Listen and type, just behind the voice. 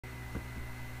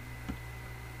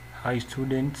Hi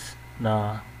students,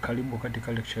 na karibu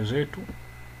katika lecture zetu.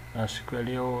 Na siku ya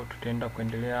leo tutaenda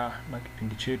kuendelea na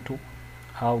kipindi chetu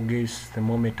How GAS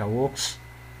Thermometer Works.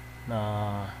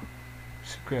 Na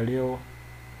siku ya leo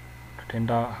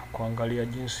tutaenda kuangalia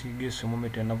jinsi GAS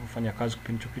thermometer inavyofanya kazi.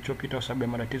 Kipindi kilichopita kwa sababu ya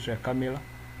matatizo ya kamera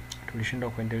tulishindwa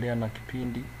kuendelea na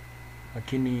kipindi,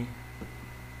 lakini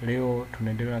leo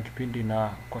tunaendelea na kipindi, na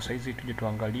kwa saizi tuje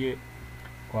tuangalie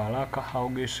kwa haraka how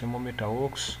GAS thermometer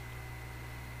works.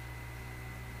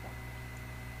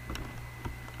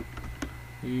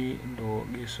 Hii ndo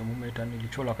GAS thermometer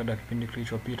nilichora katika kipindi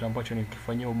kilichopita ambacho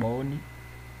nilikifanyia ubaoni.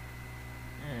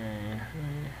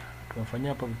 Tumefanyia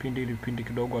hapa vipindi ili vipindi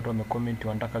kidogo watu wamecomment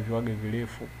wanataka viwage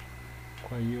virefu.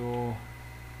 Kwa hiyo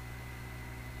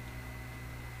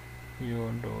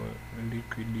ndo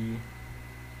liquid,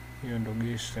 hiyo ndo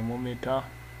GAS thermometer.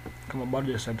 Kama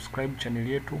bado ya subscribe channel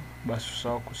yetu, basi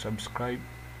usahau kusubscribe,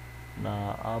 na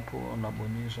hapo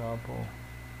unabonyeza hapo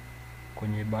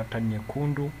kwenye button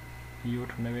nyekundu. Hiyo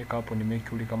tunaweka hapo ni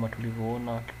mercury kama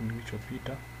tulivyoona kipindi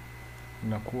kilichopita,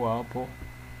 inakuwa hapo.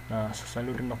 Na sasa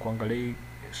leo tuna kuangalia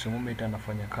thermometer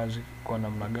inafanya kazi kwa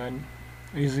namna gani.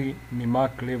 Hizi ni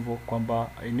mark level, kwamba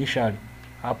initially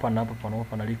hapa na hapa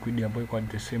panakuwa na liquid ambayo iko at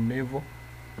the same level,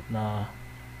 na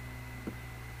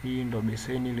hii ndo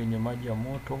beseni lenye maji ya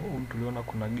moto. Tuliona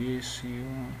kuna gesi,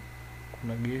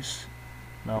 kuna gesi,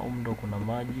 na ndo kuna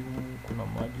maji, kuna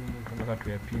maji. Tunataka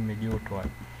tuyapime joto hapa.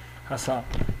 Sasa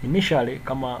initially,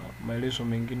 kama maelezo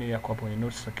mengine yako hapo kwenye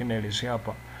notes, lakini naelezea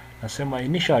hapa. Nasema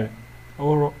initially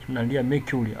all nalia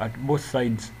mercury at both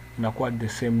sides inakuwa at the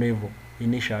same level.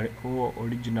 Initially all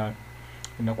original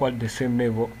inakuwa at the same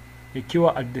level.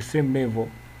 Ikiwa at the same level,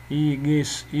 hii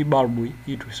gas, hii bulb,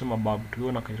 hii tulisema bulb,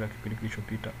 tuliona katika kipindi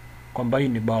kilichopita kwamba hii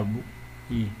ni bulb,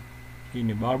 hii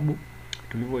ni bulb.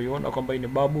 Tulivyoiona kwamba hii ni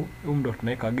bulb, ndo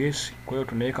tunaweka gas. Kwa hiyo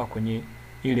tunaweka kwenye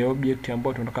ile object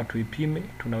ambayo tunataka tuipime,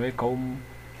 tunaweka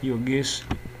hiyo gas,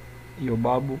 hiyo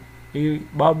bulb. Hii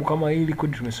bulb kama hii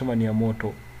liquid tumesema ni ya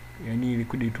moto, yani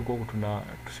liquid tuko huko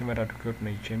tuseme hata tukiwa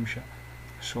tunaichemsha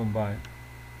sio mbaya,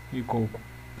 iko huko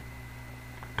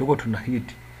tuko tuna heat.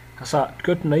 Sasa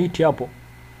tukiwa tuna heat hapo,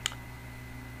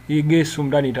 hii gas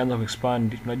ndani itaanza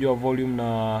kuexpand. Tunajua volume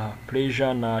na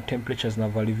pressure na temperature zina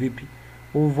vary vipi.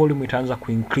 Huu volume itaanza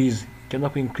kuincrease. Ikianza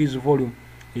kuincrease volume,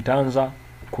 itaanza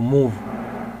kumove.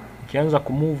 Ikianza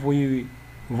kumove hivi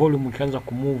volume, ikianza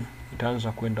kumove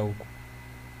itaanza kwenda huko,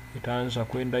 itaanza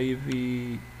kwenda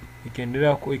hivi.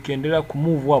 Ikiendelea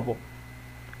kumove hapo,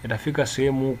 itafika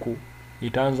sehemu huku,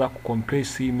 itaanza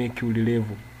kucompress hii mercury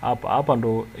level. Hapa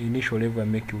ndo initial level ya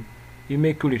mercury. Hii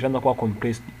mercury itaanza kuwa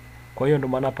compressed. Kwa hiyo ndo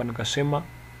maana hapa nikasema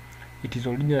it is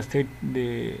original state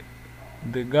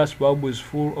the gas bulb is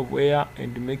full of air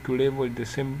and mercury level is the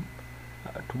same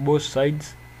to both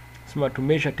sides. Sema to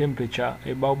measure temperature,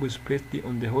 a bulb is placed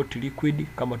on the hot liquid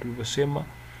kama tulivyosema,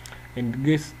 and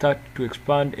gas start to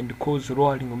expand and cause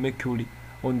lowering of mercury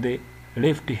on the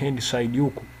left hand side.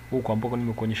 Huko ambako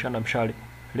nimekuonyeshana mshale,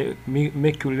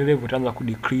 mercury level itaanza ku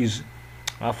decrease,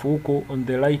 alafu huko on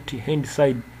the right hand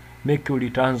side mercury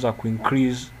itaanza ku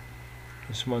increase.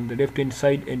 Sema on the left hand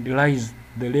side and rise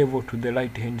the level to the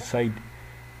right hand side,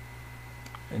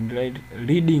 and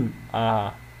reading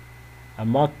are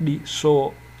marked.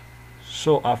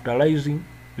 So after rising,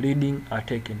 reading are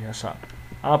taken. Sasa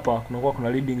hapa kuna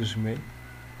readings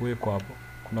zimewekwa hapo,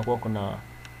 kuna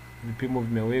vipimo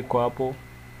vimewekwa hapo,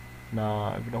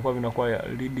 na vinakuwa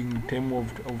reading in term of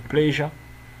pressure,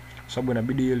 sababu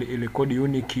inabidi ile code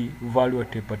unique value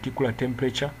at a particular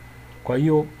temperature. Kwa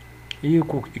hiyo hii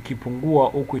ikipungua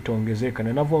huku itaongezeka, na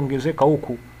inavyoongezeka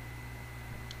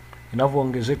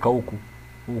huku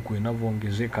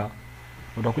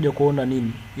utakuja kuona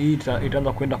nini, hii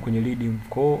itaanza kwenda kwenye reading.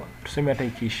 Kwa tuseme hata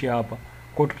ikiishia hapa,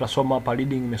 kwa tutasoma hapa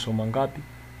reading imesoma ngapi.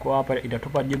 Kwa hapa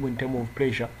itatupa jibu in term of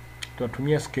pressure.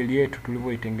 Tutatumia scale yetu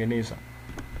tulivyoitengeneza,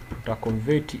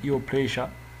 tutaconvert hiyo pressure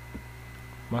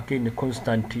maki ni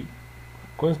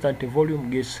constant volume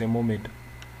gas thermometer.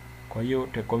 Kwa hiyo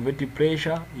tutaconvert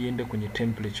pressure iende kwenye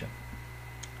temperature.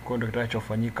 Kwa ndio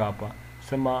kitakachofanyika hapa.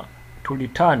 Sema to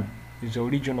return is the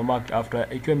original mark after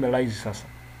ikiwa imerise. Sasa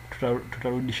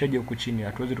tutarudishaje huku chini?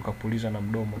 Hatuwezi tukapuliza na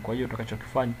mdomo. Kwa hiyo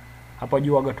tutakachokifanya hapa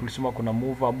juu, aga tulisema kuna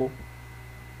movable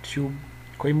tube.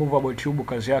 Kwa hiyo movable tube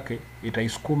kazi yake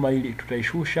itaisukuma, ili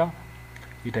tutaishusha,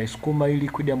 itaisukuma ili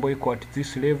liquid ambayo iko at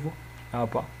this level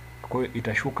hapa. Kwa hiyo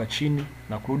itashuka chini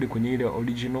na kurudi kwenye ile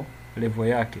original level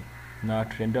yake, na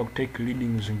tutaendelea kutake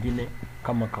reading zingine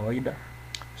kama kawaida.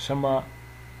 Sema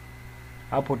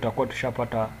hapo tutakuwa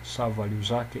tushapata sawa value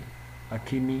zake,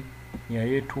 lakini nia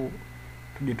yetu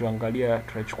tuje tuangalia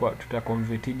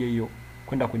tutaconvertije hiyo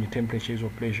kwenda kwenye temperature hizo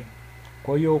pressure.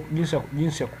 Kwa hiyo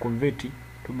jinsi ya kuconvert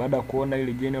tu, baada ya kuona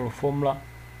ile general formula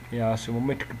ya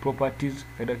thermometric properties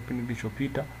katika kipindi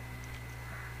kilichopita.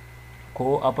 Kwa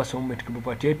hiyo hapa thermometric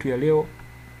property yetu ya leo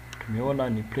tumeona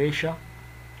ni pressure.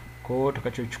 Kwa hiyo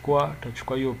tutachukua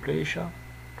hiyo pressure,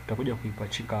 tutakuja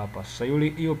kuipachika hapa. Sasa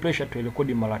hiyo pressure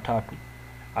tuirekodi mara 3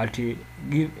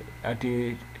 at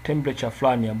temperature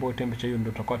fulani, ambayo temperature hiyo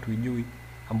ndio tutakuwa tuijui,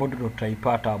 ambayo ndio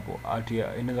tutaipata hapo.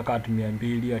 Inaweza kuwa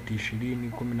 200, 20,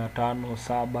 15,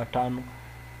 7, 5.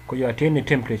 Kwa hiyo at any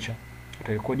temperature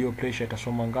tutarekodi hiyo pressure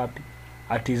itasoma ngapi.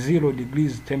 At 0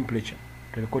 degrees temperature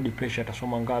tutarekodi pressure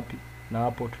itasoma ngapi, na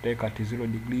hapo tutaweka at 0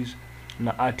 degrees,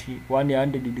 na at 100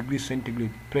 degrees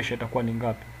centigrade pressure itakuwa ni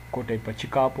ngapi. Kwa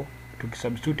utaipachika hapo.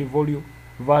 Tukisubstitute value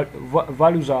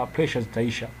za pressure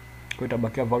zitaisha, kwa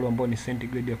itabakia value ambayo ni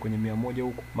centigrade ya kwenye 100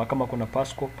 huko. Kama kuna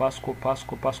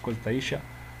pascal zitaisha,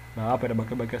 na hapa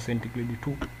itabakia centigrade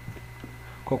tu.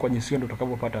 Kwa jinsi hiyo ndio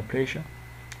tutakavyopata pressure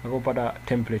na kupata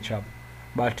temperature hapo.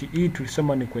 But hii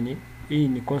tulisema ni kwenye hii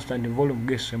ni constant volume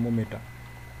gas thermometer.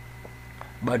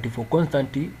 But for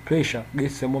constant pressure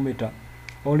gas thermometer,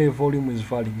 only volume is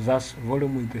varying. Thus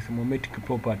volume is the thermometric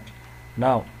property.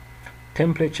 Now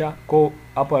temperature, kwa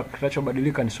hapa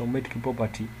kitachobadilika ni thermometric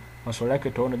property. Maswali yake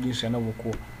tutaona jinsi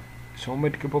yanavyokuwa.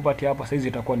 Thermometric property hapa saizi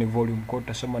itakuwa ni volume. Kwa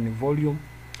tutasema ni volume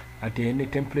at any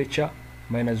temperature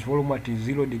minus volume at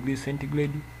 0 degrees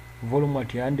centigrade, volume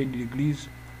at 100 degrees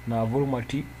na volume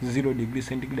at 0 degrees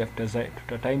centigrade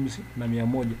after times na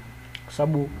 100. Kwa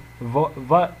sababu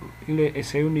ile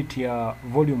SI unit ya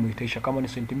volume itaisha. Kama ni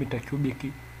centimeter cubic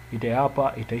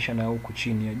hapa itaisha, na huku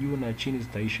chini ya juu na chini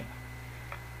zitaisha.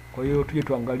 Kwa hiyo tuje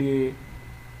tuangalie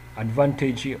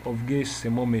advantage of gas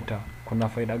thermometer. Kuna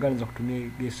faida gani za kutumia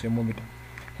gas thermometer?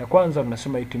 Ya kwanza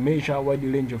tunasema it measure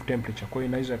wide range of temperature. Kwa hiyo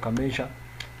inaweza measure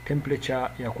temperature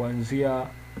ya kuanzia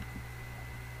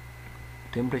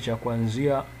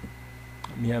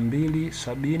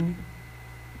 270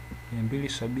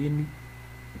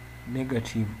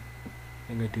 negative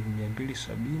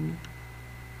 270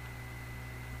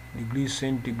 degrees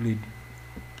centigrade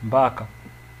mpaka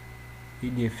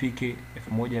ije ifike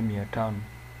 1500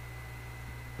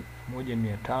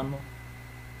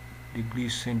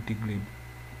 degrees centigrade.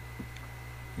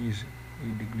 Hizi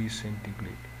degrees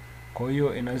centigrade. Kwa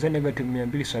hiyo inaanza negative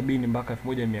 270 mpaka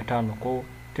 1500. Kwa hiyo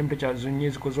temperature zenyewe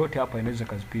ziko zote hapa inaweza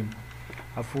kuzipima.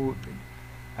 Afu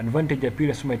advantage ya pili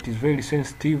nasema it is very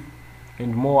sensitive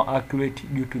and more accurate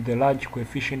due to the large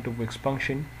coefficient of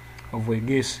expansion of a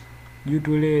gas. Due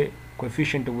to ile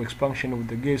coefficient of expansion of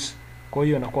the gas, kwa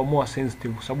hiyo inakuwa more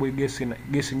sensitive kwa sababu gas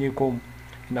yenyewe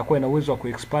inakuwa ina uwezo wa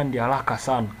kuexpand haraka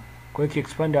sana. Kwa hiyo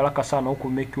ikiexpand haraka sana, huku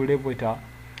mercury level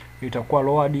itakuwa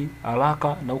lowered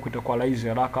haraka, na huku itakuwa rise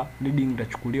haraka, reading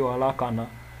itachukuliwa haraka, na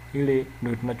ile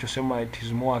ndio tunachosema it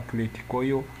is more accurate. Kwa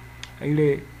hiyo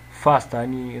ile faster,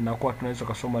 yani inakuwa tunaweza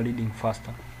kusoma reading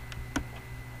faster.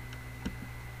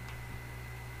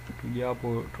 Tuje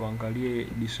hapo tuangalie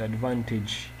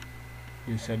disadvantage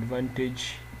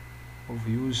of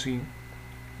using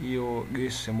hiyo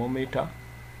gas thermometer.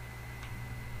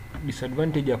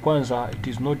 Disadvantage ya kwanza, it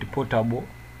is not portable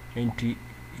and it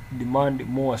demand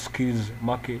more skills.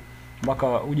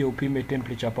 Mpaka uje upime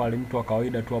temperature pale, mtu wa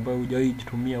kawaida tu ambaye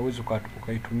hujaitumia uwezo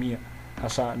ukaitumia.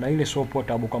 Sasa na ile so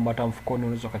portable kwamba hata mfukoni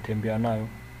unaweza kutembea nayo,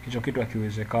 hicho kitu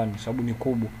hakiwezekani sababu ni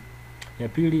kubwa. Ya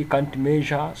pili, can't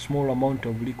measure small amount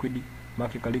of liquid.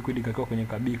 Liquid kakiwa kwenye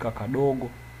kabika kadogo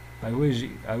haiwezi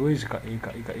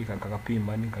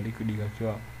ikakapima. Ni liquid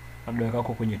kakiwa labda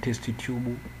kako kwenye test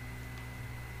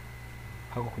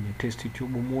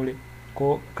tube mule.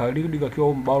 Kwa liquid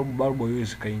kakiwa bulb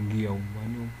haiwezi kaingia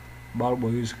yani bulb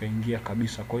haiwezi kaingia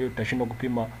kabisa. Kwa hiyo tutashindwa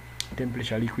kupima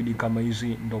temperature liquid kama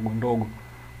hizi ndogo.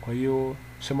 Kwa hiyo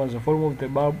sema the volume of the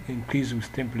bulb increase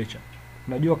with temperature.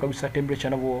 Unajua kabisa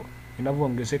temperature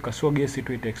inavyoongezeka, sio gas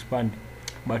tu ita expand,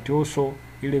 but also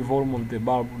ile volume of the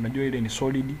bulb. Unajua ile ni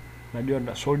solid, unajua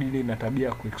na solid ina tabia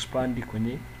ya kuexpand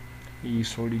kwenye hii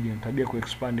solid, ina tabia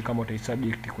kuexpand kama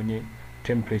utaisubject kwenye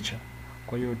temperature.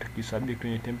 Kwa hiyo tukisubject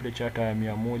kwenye temperature hata ya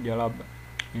 100 labda,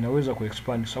 inaweza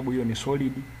kuexpand sababu hiyo ni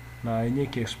solid na yenyewe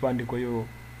kiexpand, kwa hiyo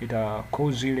ita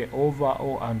cause ile over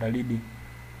or under reading.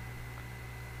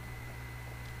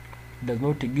 Does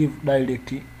not give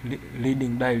direct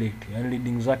reading, yani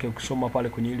reading zake ukisoma pale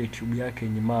kwenye ile tube yake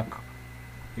yenye mark,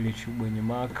 ile tube yenye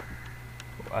mark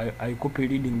haikupi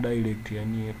reading direct,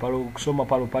 yani pale ukisoma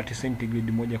pale upate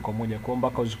centigrade moja kwa moja, kwa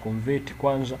mpaka uziconvert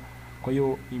kwanza. Kwa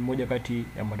hiyo ni moja kati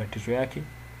ya matatizo yake,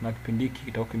 na kipindi hiki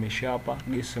kitakuwa kimesha hapa.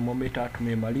 Gas thermometer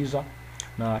tumemaliza,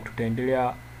 na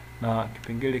tutaendelea na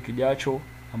kipengele kijacho,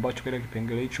 ambacho kile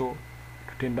kipengele hicho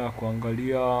tutaenda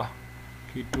kuangalia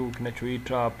kitu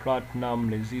kinachoitwa platinum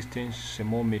resistance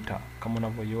thermometer kama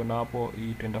unavyoiona hapo.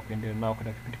 Hii tutaenda kuendelea nao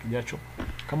katika kipindi kijacho.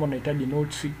 Kama unahitaji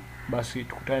notes, basi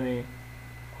tukutane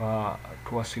kwa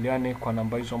tuwasiliane kwa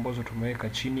namba hizo ambazo tumeweka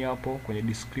chini hapo kwenye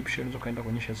description, hizo kaenda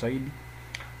kuonyesha zaidi,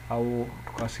 au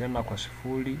tukawasiliana kwa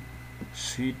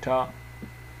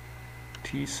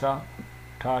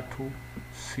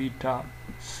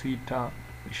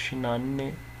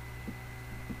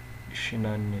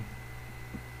 0693662424.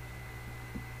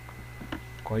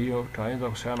 Kwa hiyo tutaweza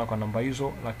kuwasiliana kwa namba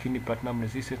hizo, lakini platinum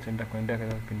resistance tutaenda kuendelea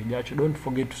katika kipindi kijacho. Don't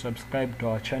forget to subscribe to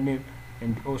our channel,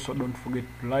 and also don't forget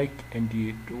to like and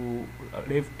to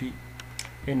left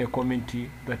any comment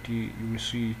that you will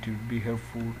see. It will be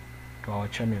helpful to our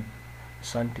channel.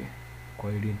 Asante kwa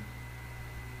elimu.